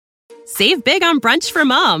Save big on brunch for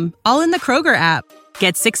mom, all in the Kroger app.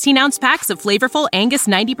 Get 16-ounce packs of flavorful Angus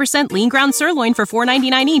 90% lean ground sirloin for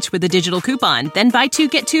 $4.99 each with a digital coupon. Then buy 2,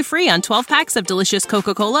 get 2 free on 12 packs of delicious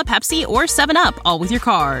Coca-Cola, Pepsi, or 7-Up, all with your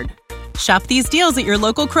card. Shop these deals at your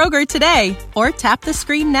local Kroger today, or tap the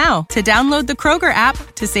screen now to download the Kroger app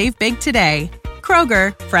to save big today.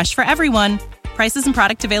 Kroger, fresh for everyone. Prices and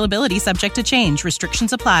product availability subject to change.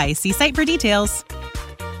 Restrictions apply. See site for details.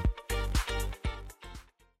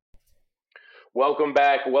 Welcome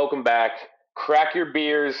back. Crack your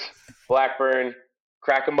beers, Blackburn.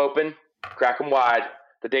 Crack them open, crack them wide.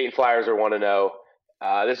 The Dayton Flyers are 1-0.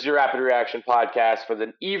 This is your Rapid Reaction podcast for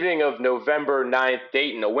the evening of November 9th.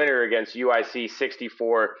 Dayton, a winner against UIC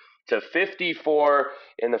 64-54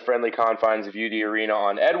 in the friendly confines of UD Arena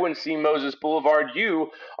on Edwin C. Moses Boulevard.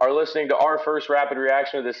 You are listening to our first Rapid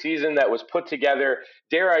Reaction of the season that was put together,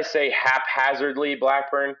 dare I say, haphazardly,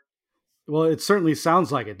 Blackburn. Well, it certainly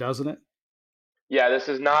sounds like it, doesn't it? Yeah, this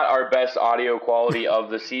is not our best audio quality of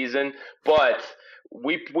the season, but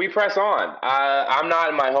we press on. I'm not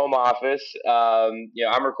in my home office.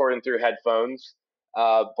 I'm recording through headphones.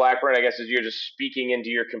 Blackburn, I guess, is you're just speaking into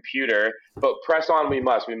your computer. But press on we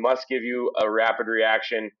must. We must give you a rapid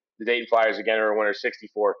reaction. The Dayton Flyers, again, are a winner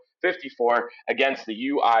 64-54 against the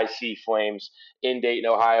UIC Flames in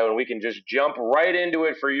Dayton, Ohio. And we can just jump right into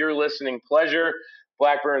it for your listening pleasure.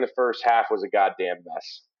 Blackburn, the first half was a goddamn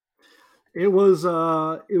mess. It was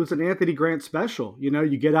an Anthony Grant special. You know,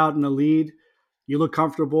 you get out in the lead, you look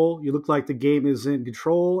comfortable, you look like the game is in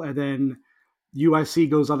control, and then UIC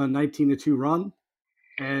goes on a 19-2 run,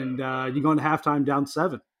 and you go into halftime down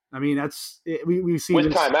 7. I mean, that's it. We've seen with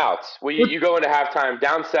this. Timeouts. Well, you go into halftime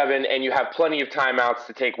down 7, and you have plenty of timeouts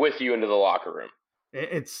to take with you into the locker room.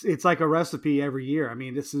 It's like a recipe every year. I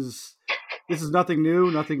mean, this is nothing new,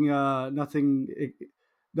 nothing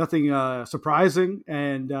surprising,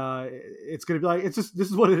 and it's going to be like this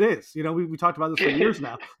is what it is. You know, we talked about this for years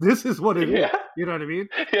now. This is what it is. You know what I mean?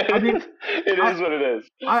 Yeah, it is what it is.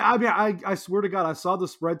 I swear to God, I saw the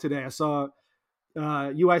spread today. I saw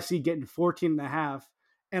UIC getting 14.5,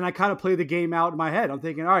 and I kind of play the game out in my head. I'm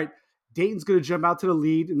thinking, all right, Dayton's going to jump out to the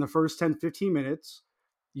lead in the first 10-15 minutes.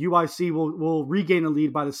 UIC will regain a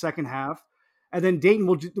lead by the second half, and then Dayton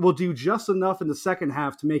will do just enough in the second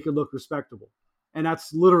half to make it look respectable. And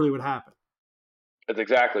that's literally what happened. That's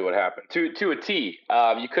exactly what happened. To a T.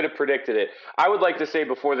 You could have predicted it. I would like to say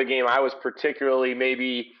before the game, I was particularly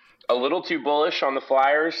maybe a little too bullish on the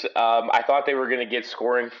Flyers. I thought they were going to get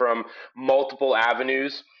scoring from multiple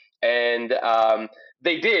avenues. And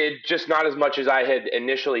they did, just not as much as I had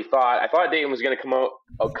initially thought. I thought Dayton was going to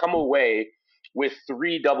come away with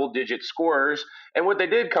 3 double-digit scorers. And what they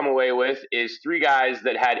did come away with is 3 guys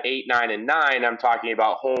that had 8, 9, and 9. I'm talking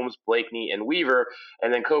about Holmes, Blakeney, and Weaver.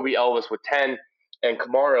 And then Kobe Elvis with 10. And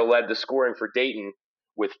Kamara led the scoring for Dayton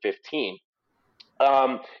with 15.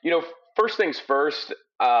 First things first,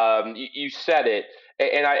 you said it.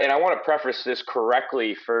 And I want to preface this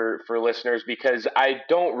correctly for listeners, because I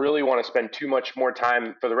don't really want to spend too much more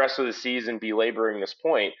time for the rest of the season belaboring this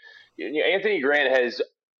point. Anthony Grant has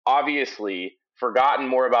obviously forgotten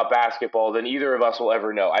more about basketball than either of us will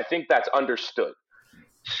ever know. I think that's understood.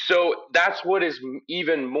 So that's what is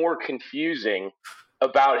even more confusing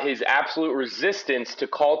about his absolute resistance to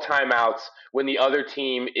call timeouts when the other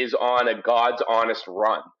team is on a God's honest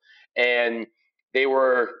run. And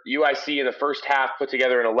UIC in the first half put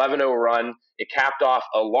together an 11-0 run. It capped off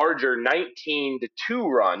a larger 19-2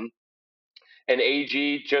 run. And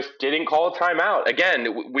AG just didn't call a timeout.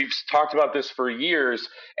 Again, we've talked about this for years,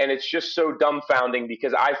 and it's just so dumbfounding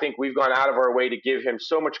because I think we've gone out of our way to give him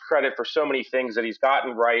so much credit for so many things that he's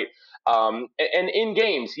gotten right. And in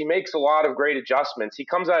games, he makes a lot of great adjustments. He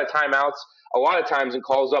comes out of timeouts a lot of times and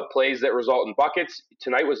calls up plays that result in buckets.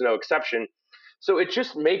 Tonight was no exception. So it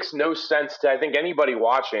just makes no sense to, I think, anybody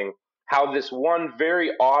watching how this one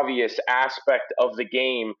very obvious aspect of the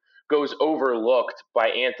game goes overlooked by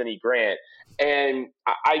Anthony Grant. And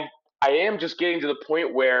I am just getting to the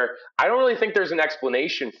point where I don't really think there's an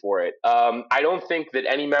explanation for it. I don't think that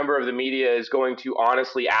any member of the media is going to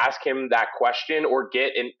honestly ask him that question or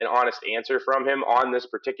get an honest answer from him on this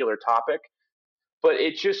particular topic. But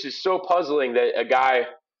it just is so puzzling that a guy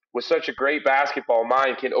with such a great basketball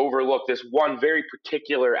mind can overlook this one very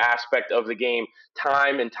particular aspect of the game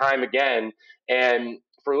time and time again. And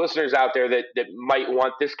for listeners out there that might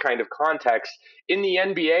want this kind of context, in the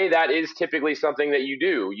NBA, that is typically something that you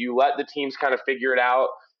do. You let the teams kind of figure it out.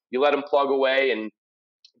 You let them plug away and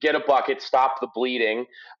get a bucket, stop the bleeding.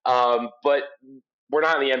 But we're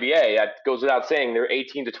not in the NBA. That goes without saying. They're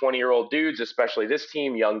 18 to 20-year-old dudes, especially this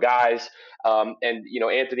team, young guys. And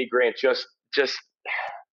Anthony Grant just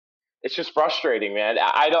it's just frustrating, man.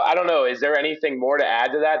 I don't know. Is there anything more to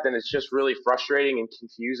add to that than it's just really frustrating and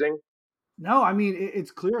confusing? No, I mean it's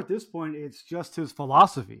clear at this point. It's just his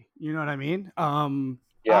philosophy. You know what I mean?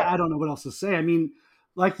 Yeah. I don't know what else to say. I mean,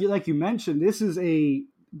 like you mentioned, this is a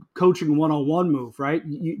coaching 101 move, right?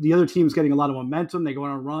 The other team's getting a lot of momentum. They go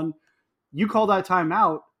on a run. You call that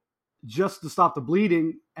timeout just to stop the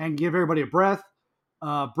bleeding and give everybody a breath,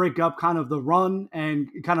 break up kind of the run and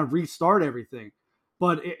kind of restart everything.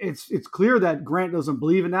 But it's clear that Grant doesn't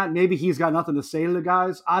believe in that. Maybe he's got nothing to say to the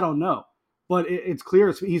guys. I don't know, but it's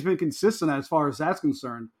clear he's been consistent as far as that's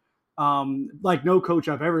concerned. Like no coach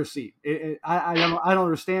I've ever seen. I don't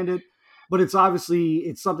understand it, but it's obviously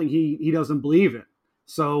it's something he doesn't believe in.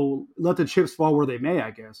 So let the chips fall where they may, I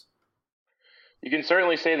guess. You can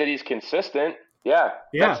certainly say that he's consistent. Yeah, that's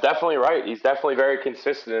Yeah. definitely right. He's definitely very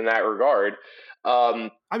consistent in that regard. Um,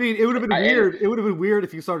 I mean, it would have been and weird. It would have been weird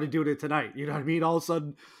if you started doing it tonight. You know what I mean? All of a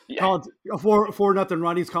sudden, yeah, called a four nothing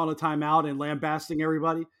run. He's calling a timeout and lambasting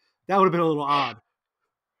everybody. That would have been a little odd.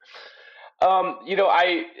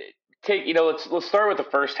 I take let's start with the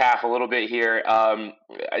first half a little bit here.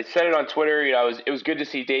 I said it on Twitter. It was good to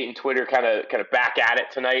see Dayton Twitter kind of back at it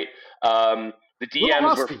tonight. The A little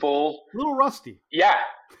DMs were rusty. full. A little rusty. Yeah,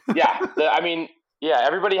 yeah. I mean, yeah.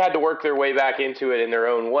 Everybody had to work their way back into it in their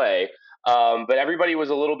own way. But everybody was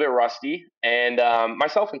a little bit rusty, and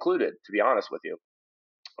myself included, to be honest with you.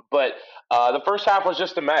 But the first half was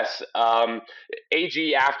just a mess.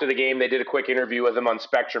 AG, after the game, they did a quick interview with him on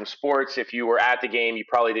Spectrum Sports. If you were at the game, you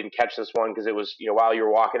probably didn't catch this one because it was while you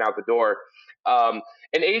were walking out the door. Um,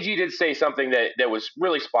 and AG did say something that was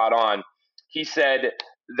really spot on. He said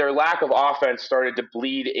their lack of offense started to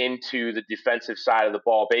bleed into the defensive side of the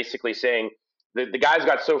ball, basically saying the guys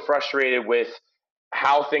got so frustrated with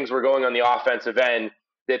how things were going on the offensive end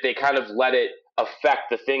that they kind of let it affect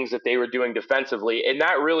the things that they were doing defensively. And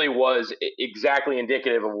that really was exactly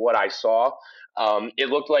indicative of what I saw. It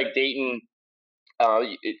looked like Dayton,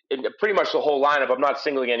 pretty much the whole lineup, I'm not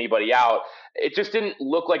singling anybody out. It just didn't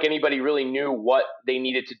look like anybody really knew what they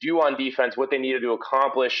needed to do on defense, what they needed to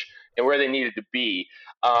accomplish, and where they needed to be.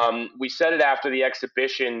 We said it after the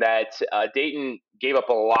exhibition that Dayton gave up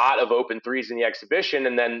a lot of open threes in the exhibition,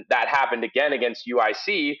 and then that happened again against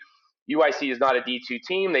UIC. UIC is not a D2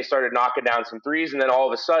 team. They started knocking down some threes, and then all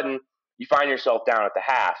of a sudden, you find yourself down at the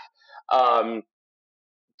half. Um,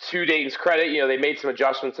 to Dayton's credit, they made some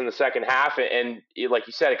adjustments in the second half, and like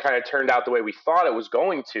you said, it kind of turned out the way we thought it was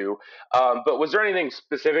going to. But was there anything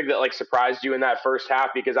specific that like surprised you in that first half?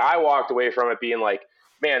 Because I walked away from it being like,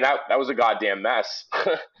 man, that was a goddamn mess.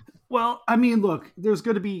 Well, I mean, look, there's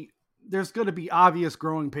going to be obvious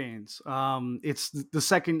growing pains. It's the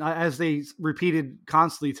second, as they repeated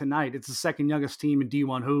constantly tonight. It's the second youngest team in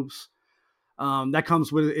D1 hoops. That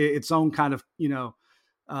comes with its own kind of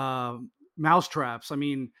uh, mousetraps. I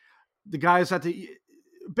mean, the guys have to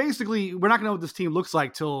basically. We're not going to know what this team looks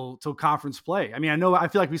like till conference play. I mean, I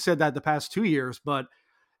feel like we said that the past 2 years, but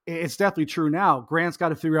it's definitely true now. Grant's got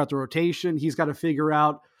to figure out the rotation. He's got to figure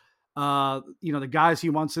out, the guys he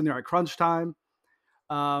wants in there at crunch time.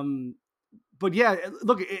 But yeah,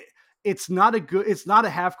 look, it's not a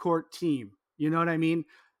half court team. You know what I mean?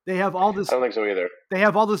 They have all this. I don't think so either. They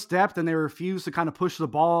have all this depth, and they refuse to kind of push the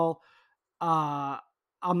ball. I'm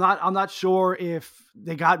not sure if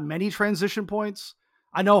they got many transition points.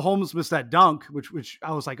 I know Holmes missed that dunk, which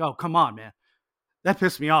I was like, oh, come on, man. That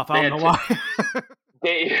pissed me off. I don't know why.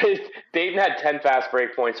 Dayton had 10 fast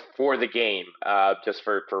break points for the game, just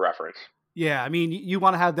for reference. Yeah, I mean, you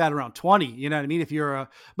want to have that around 20. You know what I mean?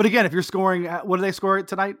 But again, if you're scoring, what do they score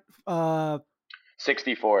tonight?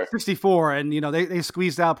 64. 64, and they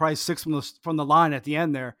squeezed out probably 6 from the line at the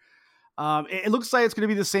end there. It looks like it's going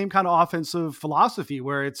to be the same kind of offensive philosophy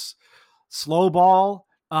where it's slow ball.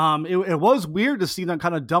 It was weird to see them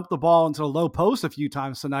kind of dump the ball into the low post a few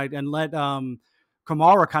times tonight and let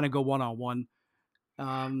Kamara kind of go one-on-one.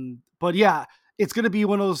 But yeah, it's going to be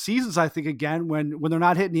one of those seasons, I think, again, when they're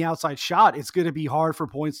not hitting the outside shot, it's going to be hard for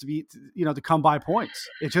points to come by points.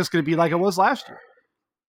 It's just going to be like it was last year.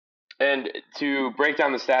 And to break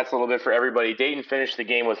down the stats a little bit for everybody, Dayton finished the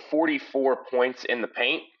game with 44 points in the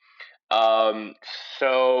paint.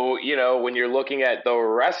 So, when you're looking at the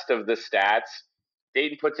rest of the stats,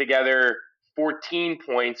 Dayton put together 14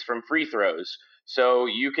 points from free throws. So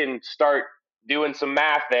you can start doing some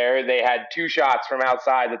math there. They had 2 shots from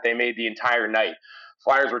outside that they made the entire night.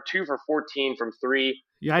 Flyers were 2 for 14 from 3.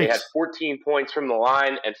 Yikes. They had 14 points from the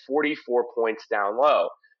line and 44 points down low.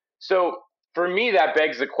 So for me, that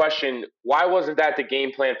begs the question, why wasn't that the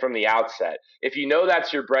game plan from the outset? If you know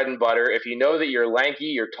that's your bread and butter, if you know that you're lanky,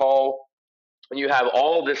 you're tall, and you have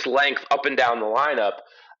all this length up and down the lineup,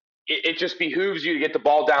 it just behooves you to get the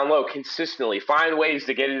ball down low consistently, find ways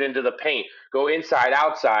to get it into the paint, go inside,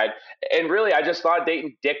 outside. And really, I just thought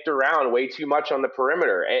Dayton dicked around way too much on the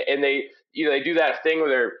perimeter. And they, they do that thing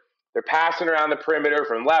where they're passing around the perimeter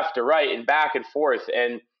from left to right and back and forth.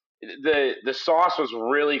 And the sauce was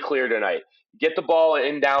really clear tonight. Get the ball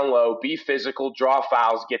in down low, be physical, draw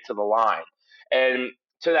fouls, get to the line. And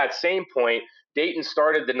to that same point, Dayton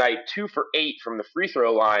started the night 2 for 8 from the free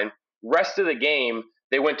throw line. Rest of the game,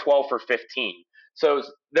 they went 12 for 15. So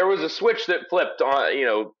there was a switch that flipped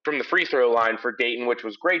on, from the free throw line for Dayton, which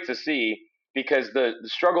was great to see because the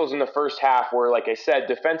struggles in the first half were, like I said,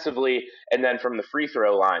 defensively and then from the free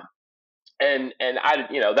throw line. And I,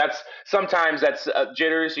 that's sometimes that's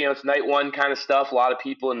jitters, it's night one kind of stuff, a lot of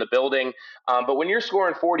people in the building. But when you're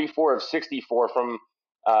scoring 44 of 64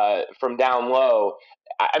 from down low,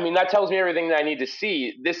 I mean, that tells me everything that I need to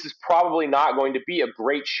see. This is probably not going to be a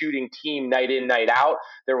great shooting team night in, night out.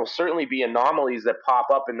 There will certainly be anomalies that pop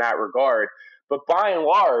up in that regard. But by and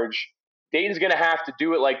large, Dayton's going to have to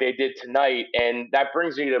do it like they did tonight. And that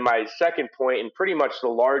brings me to my second point and pretty much the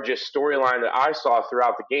largest storyline that I saw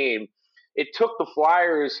throughout the game. It took the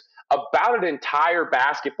Flyers about an entire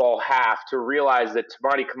basketball half to realize that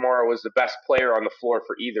Toumani Camara was the best player on the floor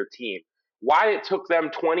for either team. Why it took them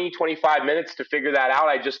 20, 25 minutes to figure that out,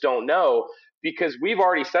 I just don't know, because we've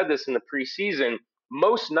already said this in the preseason.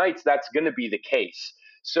 Most nights that's going to be the case.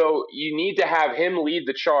 So you need to have him lead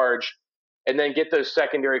the charge and then get those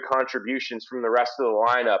secondary contributions from the rest of the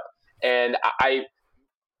lineup. And I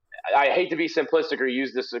hate to be simplistic or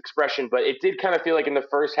use this expression, but it did kind of feel like in the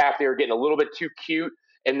first half they were getting a little bit too cute.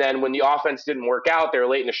 And then when the offense didn't work out, they were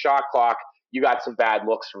late in the shot clock. You got some bad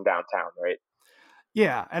looks from downtown, right?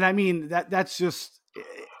 Yeah. And I mean, that's just,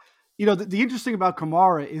 the interesting about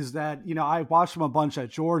Camara is that, I watched him a bunch at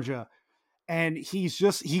Georgia and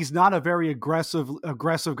he's not a very aggressive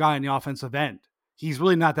guy in the offensive end. He's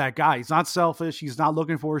really not that guy. He's not selfish. He's not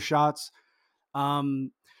looking for shots.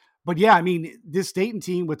 But yeah, I mean, this Dayton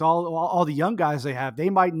team with all the young guys they have, they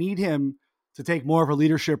might need him to take more of a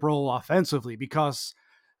leadership role offensively because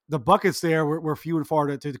the buckets there were few and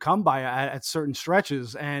far to come by at certain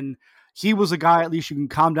stretches. And he was a guy, at least you can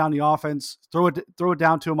calm down the offense, throw it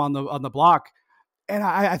down to him on the block. And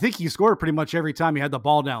I think he scored pretty much every time he had the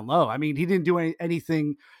ball down low. I mean, he didn't do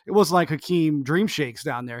anything. It wasn't like Hakeem Dream Shakes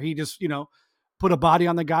down there. He just, put a body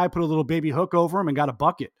on the guy, put a little baby hook over him and got a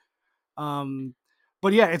bucket.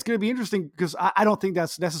 But yeah, it's going to be interesting because I don't think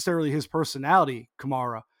that's necessarily his personality,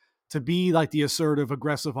 Camara, to be like the assertive,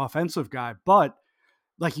 aggressive, offensive guy. But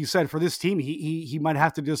like you said, for this team, he might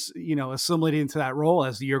have to just, assimilate into that role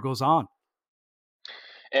as the year goes on.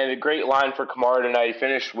 And a great line for Camara tonight. He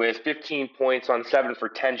finished with 15 points on 7 for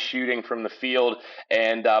 10 shooting from the field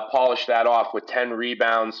and polished that off with 10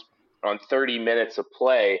 rebounds on 30 minutes of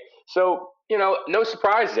play. So, no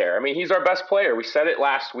surprise there. I mean, he's our best player. We said it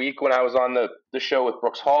last week when I was on the show with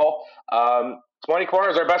Brooks Hall. Toumani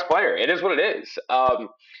Camara is our best player. It is what it is.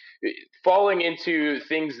 Falling into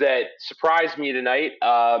things that surprised me tonight,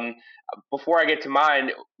 before I get to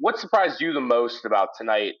mine, what surprised you the most about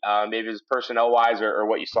tonight? Maybe it's personnel-wise or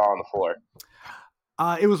what you saw on the floor?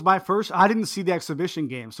 It was my first. I didn't see the exhibition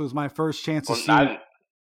game, so it was my first chance to see it.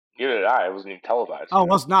 Neither did I. It wasn't even televised. Oh, it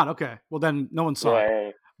was not? Okay. Well, then no one saw it.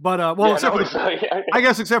 Yeah. But, I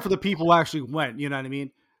guess except for the people who actually went, you know what I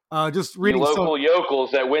mean? Just reading the local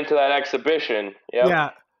yokels that went to that exhibition. Yep. Yeah.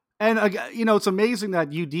 And, it's amazing that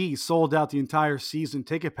UD sold out the entire season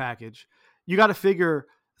ticket package. You got to figure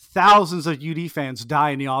thousands of UD fans die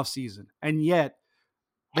in the off season, and yet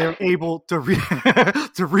they're able to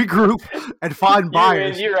to regroup and find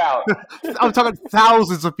buyers. Year in, year out. I'm talking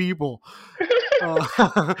thousands of people.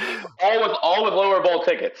 all with lower bowl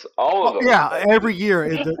tickets. All of them. Yeah, every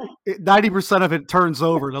year, 90% of it turns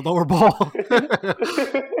over the lower bowl.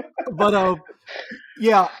 But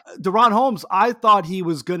yeah, DaRon Holmes, I thought he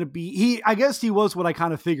was going to be. I guess he was what I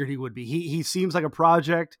kind of figured he would be. He seems like a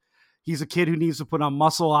project. He's a kid who needs to put on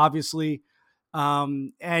muscle, obviously.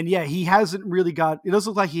 And yeah, he hasn't really got. It doesn't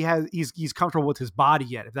look like he's comfortable with his body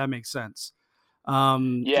yet, if that makes sense.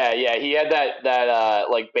 Yeah, he had that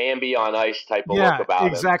like Bambi on ice type of look about him.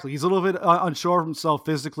 Exactly. He's a little bit unsure of himself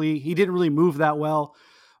physically. He didn't really move that well,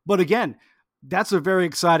 but again, that's a very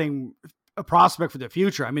exciting prospect for the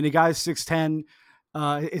future. I mean, the guy's 6'10".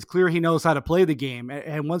 It's clear he knows how to play the game,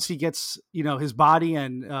 and once he gets his body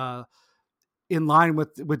and in line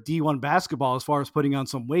with D1 basketball as far as putting on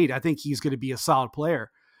some weight, I think he's going to be a solid player.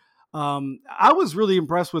 I was really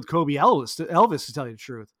impressed with Kobe Elvis, to tell you the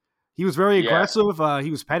truth. He was very aggressive. He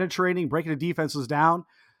was penetrating, breaking the defenses down.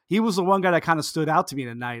 He was the one guy that kind of stood out to me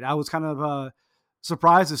tonight. I was kind of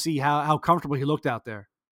surprised to see how comfortable he looked out there.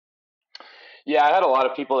 Yeah, I had a lot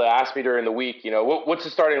of people that asked me during the week, what's the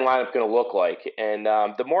starting lineup going to look like? And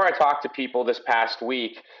the more I talked to people this past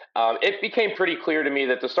week, it became pretty clear to me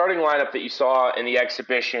that the starting lineup that you saw in the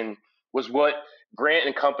exhibition was what Grant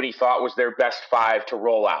and company thought was their best five to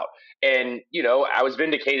roll out. And, I was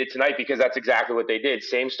vindicated tonight because that's exactly what they did.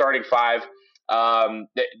 Same starting five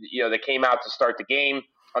that came out to start the game.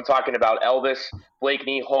 I'm talking about Elvis,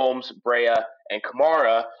 Blakeney, Holmes, Brea, and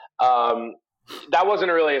Kamara. Um, that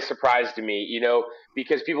wasn't really a surprise to me,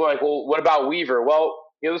 because people are like, well, what about Weaver? Well,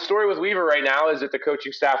 the story with Weaver right now is that the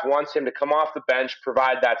coaching staff wants him to come off the bench,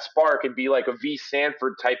 provide that spark, and be like a V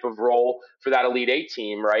Sanford type of role for that Elite Eight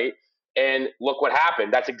team, right? And look what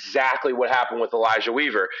happened. That's exactly what happened with Elijah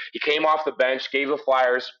Weaver. He came off the bench, gave the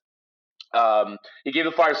Flyers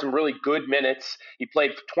some really good minutes. He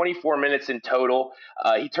played 24 minutes in total.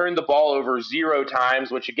 He turned the ball over 0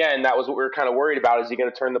 times, which again, that was what we were kind of worried about. Is he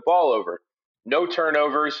going to turn the ball over? No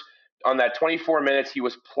turnovers on that 24 minutes. He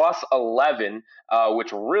was plus 11,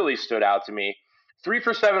 which really stood out to me. 3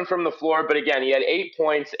 for 7 from the floor, but again, he had 8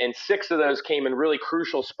 points, and 6 of those came in really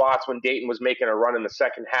crucial spots when Dayton was making a run in the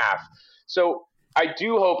second half. So I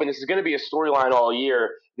do hope, and this is going to be a storyline all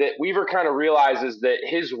year, that Weaver kind of realizes that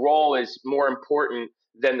his role is more important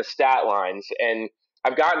than the stat lines. And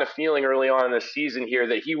I've gotten a feeling early on in the season here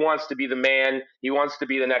that he wants to be the man. He wants to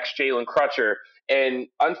be the next Jalen Crutcher. And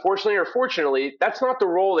unfortunately or fortunately, that's not the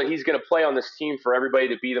role that he's going to play on this team for everybody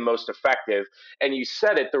to be the most effective. And you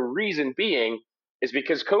said it, the reason being is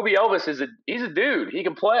because Kobe Elvis he's a dude. He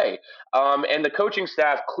can play. And the coaching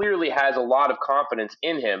staff clearly has a lot of confidence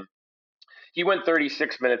in him. He went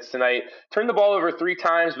 36 minutes tonight, turned the ball over 3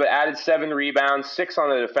 times, but added 7 rebounds, 6 on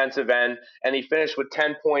the defensive end, and he finished with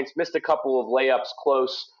 10 points, missed a couple of layups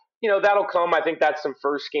close. That'll come. I think that's some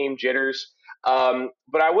first game jitters.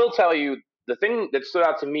 But I will tell you, the thing that stood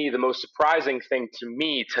out to me, the most surprising thing to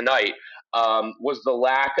me tonight, was the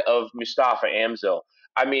lack of Mustafa Amzil.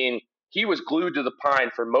 I mean, he was glued to the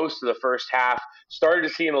pine for most of the first half, started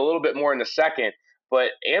to see him a little bit more in the second.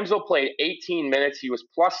 But Amzil played 18 minutes. He was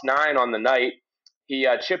plus 9 on the night. He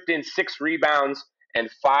chipped in 6 rebounds and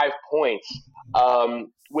 5 points.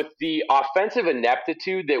 With the offensive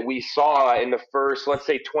ineptitude that we saw in the first, let's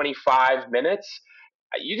say, 25 minutes,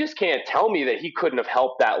 you just can't tell me that he couldn't have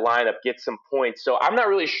helped that lineup get some points. So I'm not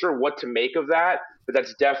really sure what to make of that, but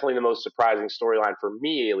that's definitely the most surprising storyline for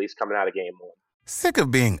me, at least coming out of game one. Sick of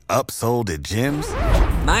being upsold at gyms?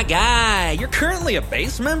 My guy, you're currently a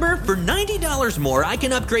base member? For $90 more, I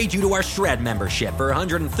can upgrade you to our Shred membership. For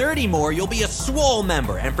 $130 more, you'll be a Swole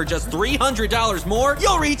member. And for just $300 more,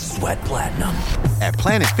 you'll reach Sweat Platinum. At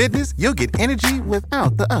Planet Fitness, you'll get energy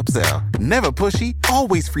without the upsell. Never pushy,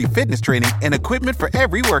 always free fitness training and equipment for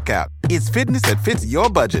every workout. It's fitness that fits your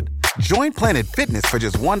budget. Join Planet Fitness for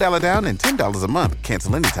just $1 down and $10 a month.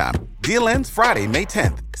 Cancel anytime. Deal ends Friday, May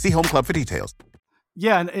 10th. See Home Club for details.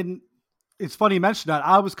 Yeah, and it's funny you mentioned that.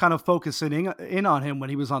 I was kind of focusing in on him when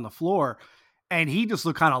he was on the floor, and he just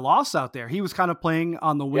looked kind of lost out there. He was kind of playing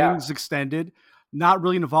on the wings extended, not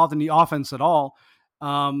really involved in the offense at all.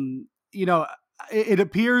 It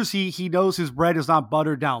appears he knows his bread is not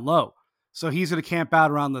buttered down low. So he's going to camp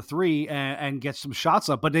out around the 3 and get some shots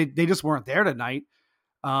up, but they just weren't there tonight.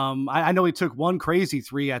 I know he took one crazy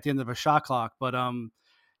 3 at the end of a shot clock, but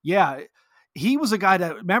he was a guy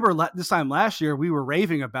that, remember this time last year, we were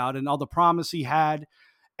raving about and all the promise he had.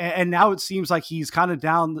 And now it seems like he's kind of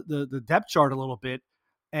down the depth chart a little bit.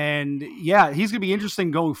 And yeah, he's going to be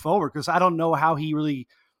interesting going forward because I don't know how he really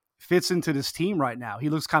fits into this team right now. He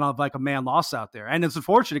looks kind of like a man lost out there. And it's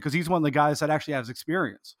unfortunate because he's one of the guys that actually has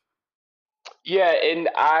experience. Yeah, and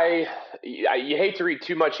you hate to read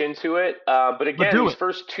too much into it, but again, these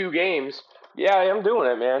first 2 games, yeah, I'm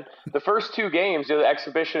doing it, man. The first 2 games, the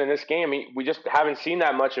exhibition in this game, we just haven't seen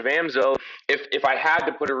that much of Amzil. If I had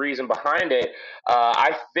to put a reason behind it,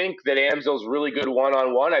 I think that Amzil's really good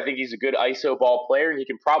one-on-one. I think he's a good iso ball player, and he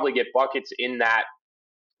can probably get buckets in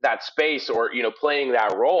that space or, playing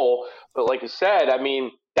that role. But like I said, I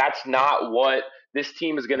mean, that's not what this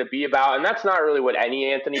team is going to be about. And that's not really what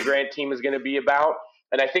any Anthony Grant team is going to be about.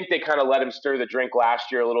 And I think they kind of let him stir the drink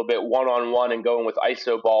last year a little bit one-on-one and going with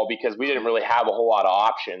iso ball because we didn't really have a whole lot of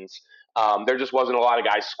options. There just wasn't a lot of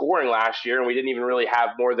guys scoring last year, and we didn't even really have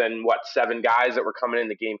more than, 7 guys that were coming in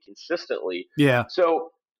the game consistently. Yeah. So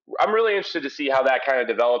I'm really interested to see how that kind of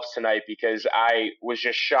develops tonight because I was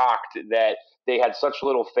just shocked that they had such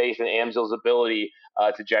little faith in Amzil's ability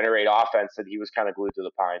to generate offense that he was kind of glued to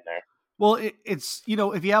the pine there. Well, it's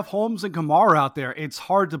if you have Holmes and Kamara out there, it's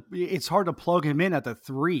hard to plug him in at the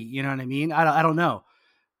 3. You know what I mean? I don't know.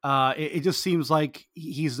 It just seems like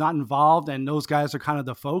he's not involved, and those guys are kind of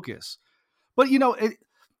the focus. But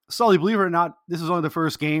Sully, believe it or not, this is only the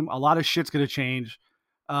first game. A lot of shit's going to change.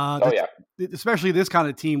 Especially this kind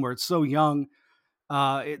of team where it's so young.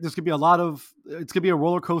 There's going to be it's going to be a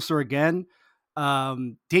roller coaster again.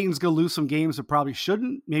 Dayton's going to lose some games that probably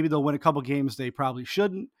shouldn't. Maybe they'll win a couple games they probably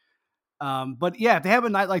shouldn't. But yeah, if they have a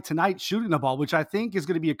night like tonight shooting the ball, which I think is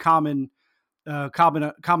going to be a common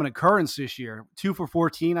occurrence this year, 2 for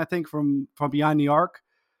 14, I think from behind the arc.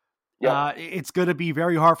 Yeah. It's going to be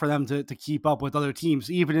very hard for them to keep up with other teams,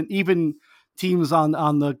 even teams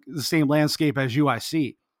on the same landscape as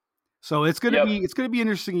UIC. So it's going to be an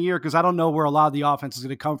interesting year because I don't know where a lot of the offense is going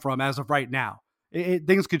to come from as of right now.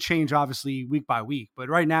 Things could change obviously week by week, but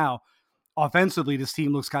right now, offensively, this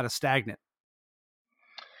team looks kind of stagnant.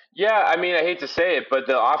 Yeah, I mean, I hate to say it, but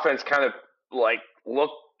the offense kind of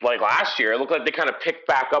looked like last year. It looked like they kind of picked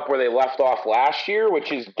back up where they left off last year,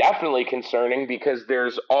 which is definitely concerning because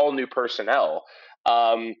there's all new personnel.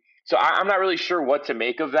 So I'm not really sure what to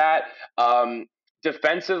make of that.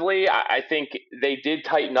 Defensively, I think they did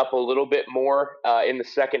tighten up a little bit more in the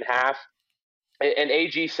second half. And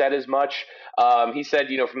AG said as much. He said,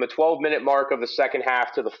 from the 12-minute mark of the second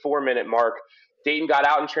half to the 4-minute mark, Dayton got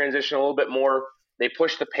out in transition a little bit more. They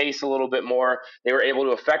pushed the pace a little bit more. They were able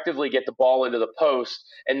to effectively get the ball into the post.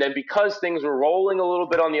 And then because things were rolling a little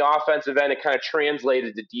bit on the offensive end, it kind of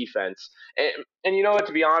translated to defense. And you know what,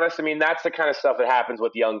 to be honest, I mean, that's the kind of stuff that happens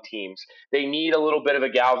with young teams. They need a little bit of a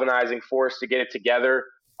galvanizing force to get it together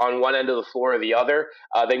on one end of the floor or the other.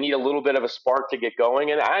 They need a little bit of a spark to get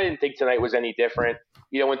going. And I didn't think tonight was any different.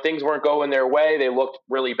 When things weren't going their way, they looked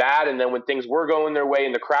really bad. And then when things were going their way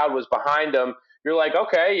and the crowd was behind them, you're like,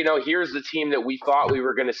 okay, here's the team that we thought we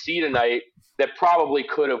were going to see tonight that probably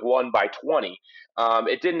could have won by 20.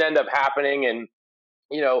 It didn't end up happening. And,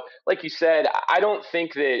 like you said, I don't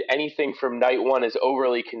think that anything from night one is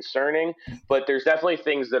overly concerning, but there's definitely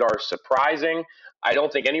things that are surprising. I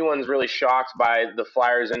don't think anyone's really shocked by the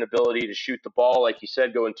Flyers' inability to shoot the ball. Like you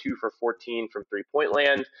said, going 2 for 14 from three-point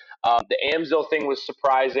land. The Amsdale thing was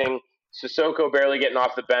surprising. Sissoko barely getting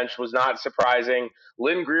off the bench was not surprising.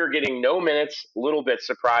 Lynn Greer getting no minutes, a little bit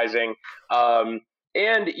surprising. And,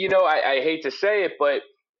 I hate to say it, but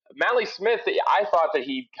Mally Smith, I thought that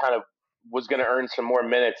he kind of was going to earn some more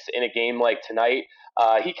minutes in a game like tonight.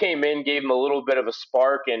 He came in, gave him a little bit of a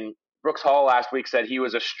spark, and Brooks Hall last week said he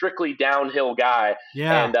was a strictly downhill guy.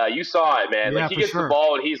 Yeah. And you saw it, man. Yeah, he gets the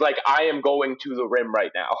ball, and he's like, I am going to the rim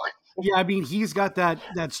right now. Yeah, I mean, he's got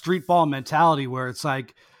that street ball mentality where it's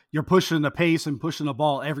like, you're pushing the pace and pushing the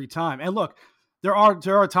ball every time. And look, there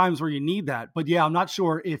are times where you need that, but yeah, I'm not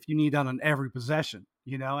sure if you need that on every possession,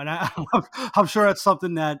 and I'm sure that's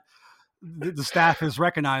something that the staff has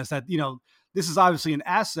recognized that, this is obviously an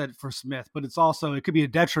asset for Smith, but it could be a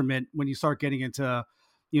detriment when you start getting into,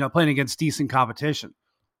 playing against decent competition.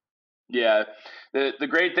 Yeah. The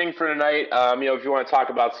great thing for tonight, if you want to talk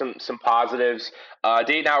about some positives,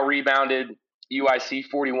 Dayton out rebounded UIC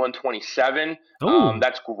 41-27.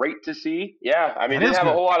 That's great to see. Yeah, I mean, they didn't have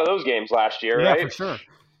a whole lot of those games last year, right? Yeah, for sure.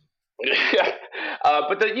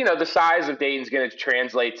 But the size of Dayton's going to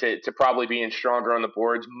translate to probably being stronger on the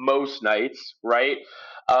boards most nights, right?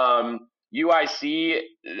 UIC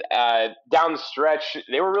down the stretch,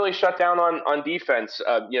 they were really shut down on defense.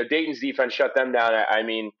 Dayton's defense shut them down. I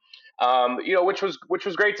mean, which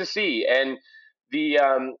was great to see. And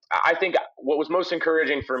I think what was most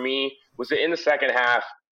encouraging for me was that in the second half,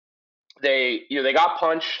 they got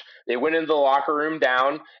punched. They went into the locker room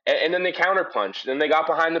down, and then they counterpunched. Then they got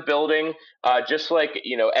behind the building, just like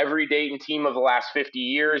every Dayton team of the last 50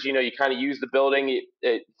 years. You kind of use the building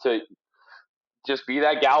to just be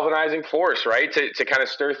that galvanizing force, right? To kind of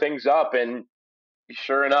stir things up. And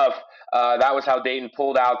sure enough, that was how Dayton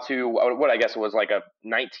pulled out to what I guess it was like a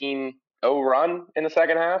 19-0 run in the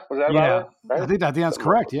second half. Was that about it? Right? I think that's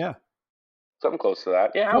correct. Yeah. Something close to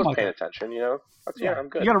that. Yeah, I was paying attention, I'm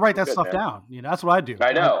good. You got to write that stuff down. That's what I do.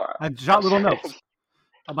 I know. I jot little notes.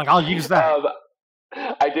 I'm like, I'll use that.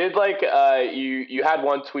 I did like you had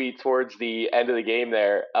one tweet towards the end of the game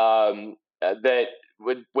there that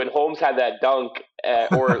when Holmes had that dunk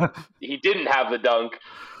or he didn't have the dunk,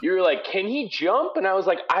 you were like, can he jump? And I was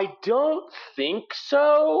like, I don't think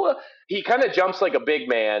so. He kind of jumps like a big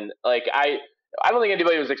man. Like I don't think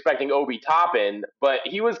anybody was expecting Obi Toppin, but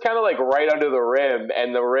he was kind of like right under the rim,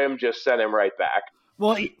 and the rim just sent him right back.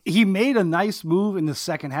 Well, he made a nice move in the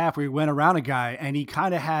second half where he went around a guy, and he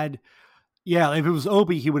kind of had, if it was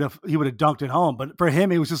Obi, he would have dunked it home. But for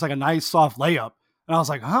him, it was just like a nice soft layup, and I was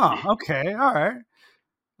like, okay, all right,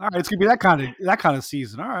 it's gonna be that kind of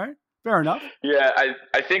season, all right. Fair enough. Yeah,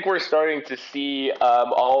 I think we're starting to see a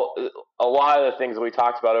lot of the things that we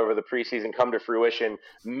talked about over the preseason come to fruition.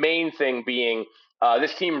 Main thing being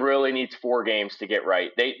This team really needs 4 games to get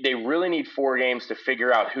right. They really need 4 games to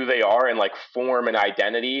figure out who they are and like form an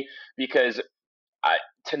identity, because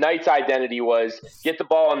tonight's identity was get the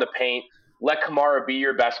ball in the paint, let Kamara be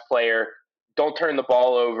your best player, don't turn the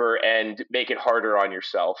ball over and make it harder on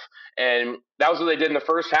yourself. And that was what they did in the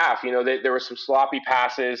first half. There were some sloppy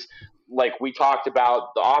passes. Like we talked about,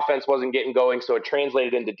 the offense wasn't getting going, so it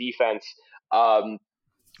translated into defense.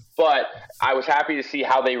 But I was happy to see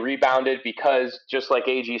how they rebounded, because just like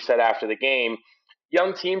AG said after the game,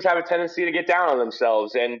 young teams have a tendency to get down on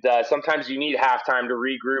themselves. And sometimes you need halftime to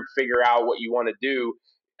regroup, figure out what you want to do,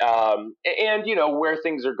 and where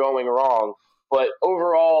things are going wrong. But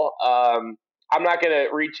overall, I'm not going to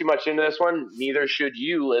read too much into this one. Neither should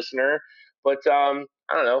you, listener. But I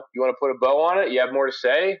don't know. You want to put a bow on it? You have more to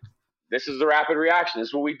say? This is the rapid reaction. This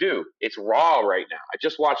is what we do. It's raw right now. I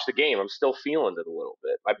just watched the game. I'm still feeling it a little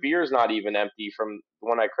bit. My beer's not even empty from the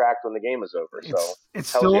one I cracked when the game was over. So it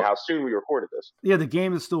tells you how soon we recorded this. Yeah, the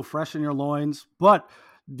game is still fresh in your loins, but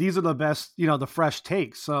these are the best, the fresh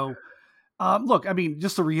takes. So, look, I mean,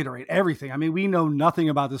 just to reiterate everything, I mean, we know nothing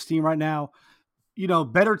about this team right now.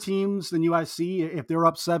 Better teams than UIC, if they're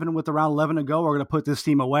up 7 with around 11 to go, are going to put this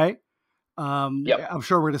team away. Yep. I'm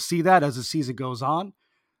sure we're going to see that as the season goes on.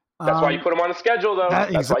 That's why you put them on the schedule, though.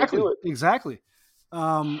 That's why you do it. Exactly.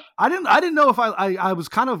 I didn't know if I was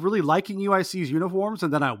kind of really liking UIC's uniforms,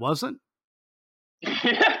 and then I wasn't.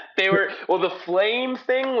 Yeah, they were. Well, the flame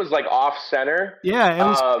thing was like off center.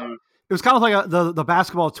 Yeah, it was kind of like the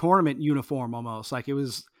basketball tournament uniform almost. Like it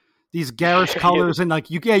was these garish colors, and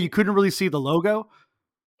like you couldn't really see the logo.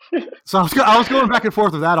 So I was going back and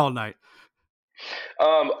forth with that all night.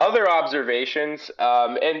 Other observations,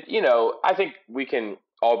 and I think we can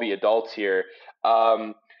all be adults here.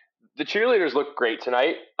 The cheerleaders looked great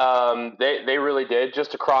tonight. They really did,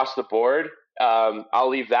 just across the board. I'll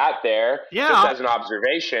leave that there, just as an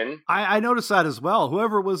observation. I noticed that as well.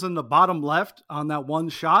 Whoever was in the bottom left on that one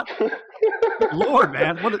shot, Lord,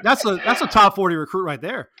 man, that's a top 40 recruit right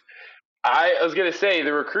there. I was going to say,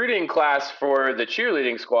 the recruiting class for the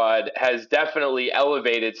cheerleading squad has definitely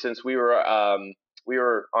elevated since we were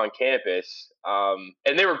on campus.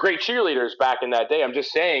 And they were great cheerleaders back in that day. I'm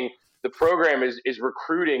just saying the program is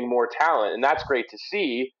recruiting more talent, and that's great to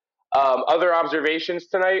see. Other observations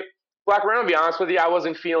tonight, Black, I'm going to be honest with you, I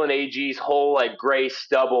wasn't feeling AG's whole like gray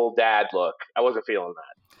stubble dad look. I wasn't feeling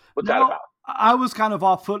that. What's that about? I was kind of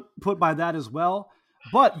off put by that as well.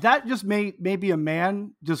 But that just may be a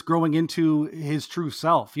man just growing into his true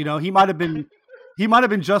self. He might have been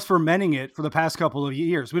just fermenting it for the past couple of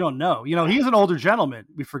years. We don't know. He's an older gentleman.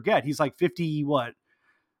 We forget he's like 50,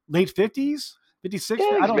 late 50s, 56. Yeah,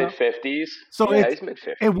 I don't know. Mid-50s. So yeah, he's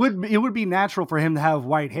mid-50s. It would be natural for him to have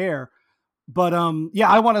white hair, but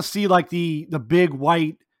I want to see like the big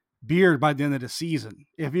white beard by the end of the season.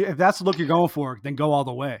 If that's the look you're going for, then go all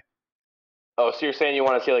the way. Oh, so you're saying you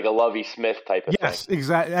want to see like a Lovie Smith type of thing? Yes,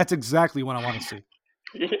 exactly. That's exactly what I want to see.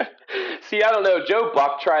 Yeah. See, I don't know. Joe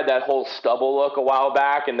Buck tried that whole stubble look a while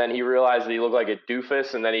back, and then he realized that he looked like a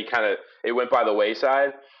doofus, and then it went by the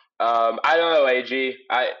wayside. I don't know, AG.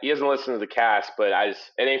 He doesn't listen to the cast, but it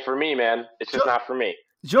ain't for me, man. It's just not for me.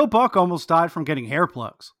 Joe Buck almost died from getting hair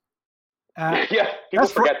plugs. Yeah, people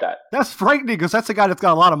forget that. That's frightening because that's a guy that's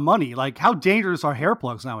got a lot of money. Like, how dangerous are hair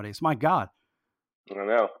plugs nowadays? My God. I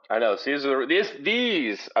know. So these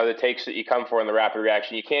are the takes that you come for in the rapid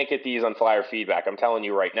reaction. You can't get these on Flyer feedback. I'm telling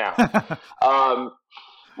you right now.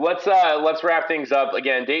 Let's wrap things up.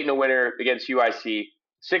 Again, Dayton a winner against UIC,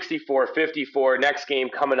 64-54. Next game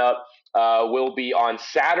coming up will be on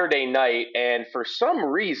Saturday night, and for some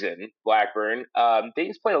reason, Blackburn,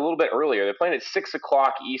 Dayton's playing a little bit earlier. They're playing at 6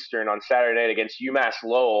 o'clock Eastern on Saturday night against UMass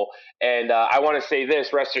Lowell. And I want to say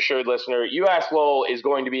this, rest assured, listener, UMass Lowell is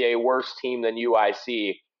going to be a worse team than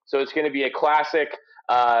UIC. So it's going to be a classic,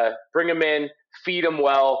 bring them in, feed them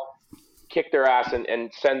well, kick their ass,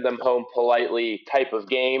 and send them home politely type of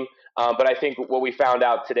game. But I think what we found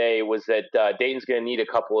out today was that Dayton's going to need a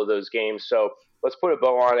couple of those games. So let's put a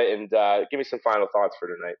bow on it and give me some final thoughts for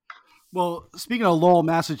tonight. Well, speaking of Lowell,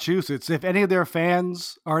 Massachusetts, if any of their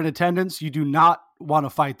fans are in attendance, you do not want to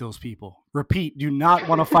fight those people. Repeat, do not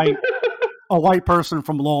want to fight a white person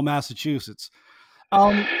from Lowell, Massachusetts. Is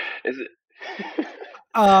it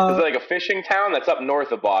like a fishing town that's up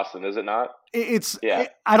north of Boston, is it not? I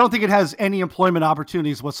don't think it has any employment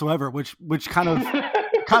opportunities whatsoever, which kind of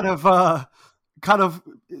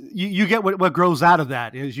you get what grows out of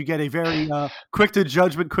that is you get a very quick to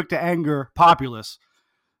judgment, quick to anger populace.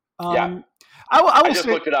 I just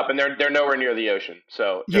looked it up, and they're nowhere near the ocean.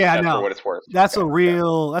 So for what it's worth. That's a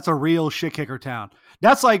real shit kicker town.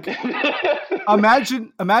 That's like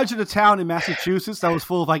imagine a town in Massachusetts that was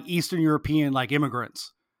full of like Eastern European like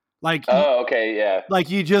immigrants. Like, oh, okay, yeah. Like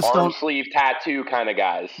you just arm don't sleeve tattoo kind of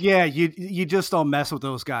guys. Yeah, you just don't mess with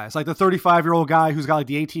those guys. Like the 35-year-old guy who's got like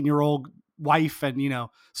the 18-year-old wife and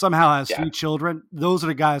somehow has 3 children. Those are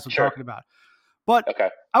the guys I'm talking about. But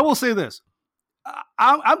I will say this.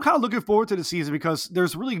 I'm kind of looking forward to the season because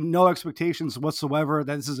there's really no expectations whatsoever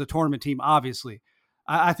that this is a tournament team. Obviously,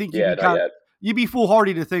 I think you'd be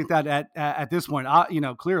foolhardy to think that at this point.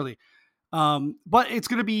 Clearly, but it's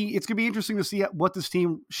gonna be interesting to see what this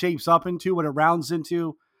team shapes up into, what it rounds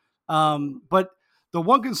into. But the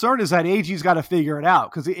one concern is that AG's got to figure it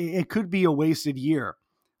out because it could be a wasted year.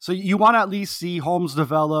 So you want to at least see Holmes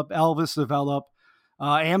develop, Elvis develop,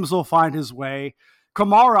 Amsel find his way.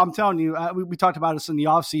 Kamara, I'm telling you, we talked about this in the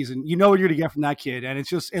offseason. You know what you're going to get from that kid, and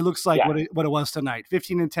it looks like what it was tonight.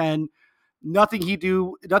 15-10. Nothing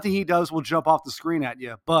he does will jump off the screen at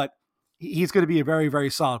you, but he's going to be a very, very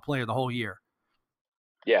solid player the whole year.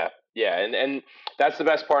 Yeah, and that's the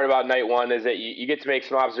best part about night one is that you get to make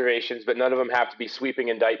some observations, but none of them have to be sweeping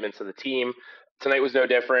indictments of the team. Tonight was no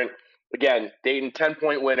different. Again, Dayton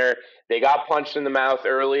 10-point winner. They got punched in the mouth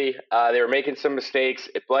early. They were making some mistakes.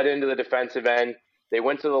 It bled into the defensive end. They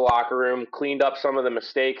went to the locker room, cleaned up some of the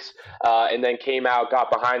mistakes, and then came out, got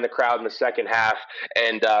behind the crowd in the second half,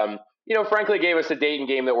 and frankly gave us a Dayton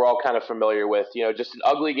game that we're all kind of familiar with. Just an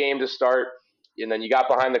ugly game to start, and then you got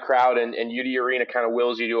behind the crowd, and UD Arena kind of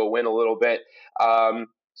wills you to a win a little bit.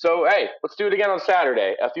 So, hey, let's do it again on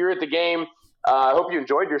Saturday. If you're at the game, I hope you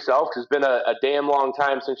enjoyed yourself because it's been a damn long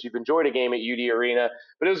time since you've enjoyed a game at UD Arena.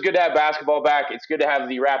 But it was good to have basketball back. It's good to have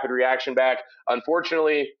the rapid reaction back.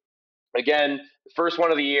 Unfortunately, again, the first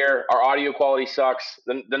one of the year, our audio quality sucks.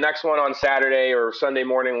 The next one on Saturday or Sunday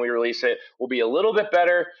morning when we release it will be a little bit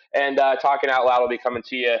better. And Talking Out Loud will be coming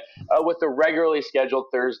to you with the regularly scheduled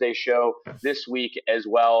Thursday show this week as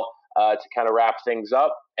well to kind of wrap things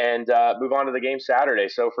up and move on to the game Saturday.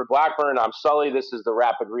 So for Blackburn, I'm Sully. This is the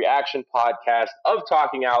Rapid Reaction podcast of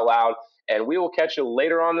Talking Out Loud. And we will catch you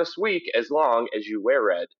later on this week as long as you wear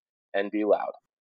red and be loud.